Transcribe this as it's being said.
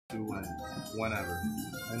to whenever,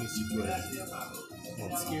 any situation.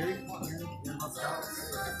 It's scary.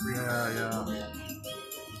 Yeah, yeah.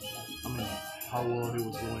 I mean, how well he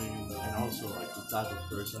was doing, and also like the type of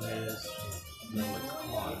person he is. Like,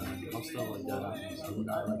 come on, like, how stuff like that happens to a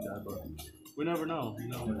guy like that, but we never know.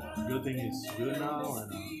 Good thing is good now,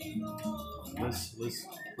 and let's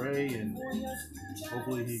pray and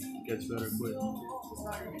hopefully he gets better quick.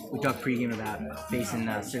 We talked pregame about facing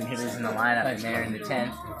certain hitters in the lineup, and there in the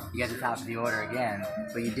 10th, you got the top of the order again,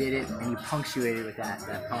 but you did it and you punctuated with that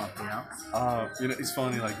pump, It's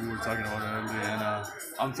funny. Like we were talking about it earlier, and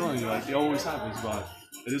I'm telling you, like it always happens, but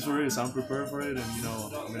it is what it is. I'm prepared for it, and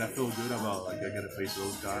I feel good about like I get to face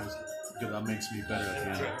those guys because that makes me better at the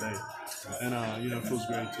end of the day. And it feels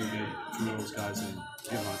great to get through those guys and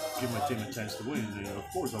give my team a chance to win. And of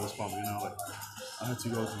course, I was pumped. Like I had to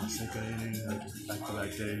go to my second inning, like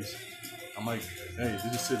back-to-back days. I'm like, hey,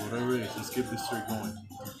 this is it. Whatever it is, let's keep this streak going.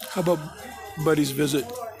 How about Buddy's visit?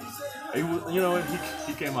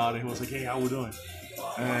 He came out and he was like, hey, how we doing?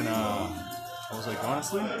 And I was like,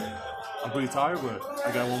 honestly, I'm pretty tired, but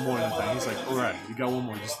I got one more in the thing. He's like, all right, you got one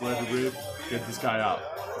more. Just let it rip, get this guy out.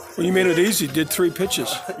 Well, you made it easy. Did 3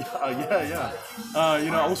 pitches. yeah.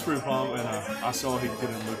 I was pretty pumped, and I saw he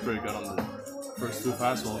didn't look very good on the first 2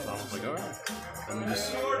 fastballs. I was like, all right, let me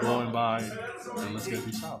just blow him by, and let's get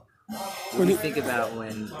this out. What do you think about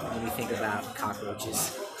when you think about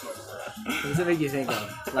cockroaches? What does it make you think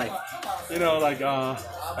of? Like,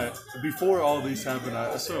 before all this happened,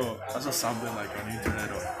 I saw something like on the internet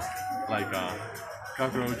of like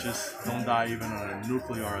cockroaches don't die even on a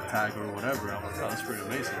nuclear attack or whatever. I'm like, oh, that's pretty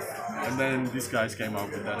amazing. And then these guys came up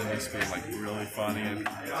with that, and it's been like really funny. And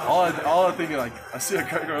all I think like I see a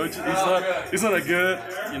cockroach. It's not a good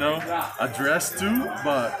address to,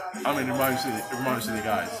 but I mean it reminds me of the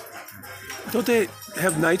guys. Don't they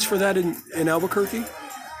have nights for that in Albuquerque? Yeah.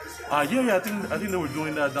 I think they were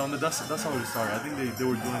doing that down there. That's how it started. I think they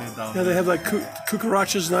were doing it down there. Yeah, they have like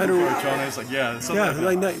Cucarachas night or Cucarachones, like something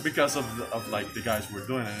like night. Because of like the guys who were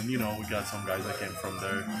doing it, and we got some guys that came from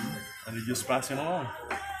there, and they're just passing along.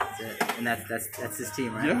 That's it. And that's his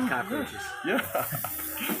team, right? Yeah. Cockroaches. Yeah.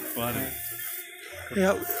 Funny.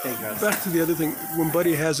 Yeah. Back to the other thing. When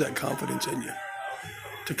Buddy has that confidence in you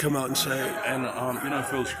to come out and say, and it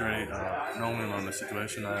feels great knowing on the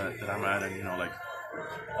situation that I'm at, and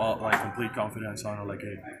all complete confidence on it. Like,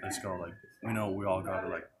 hey, let's go. Like we all got it.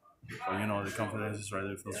 Like, the confidence is right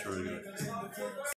there. It feels really good.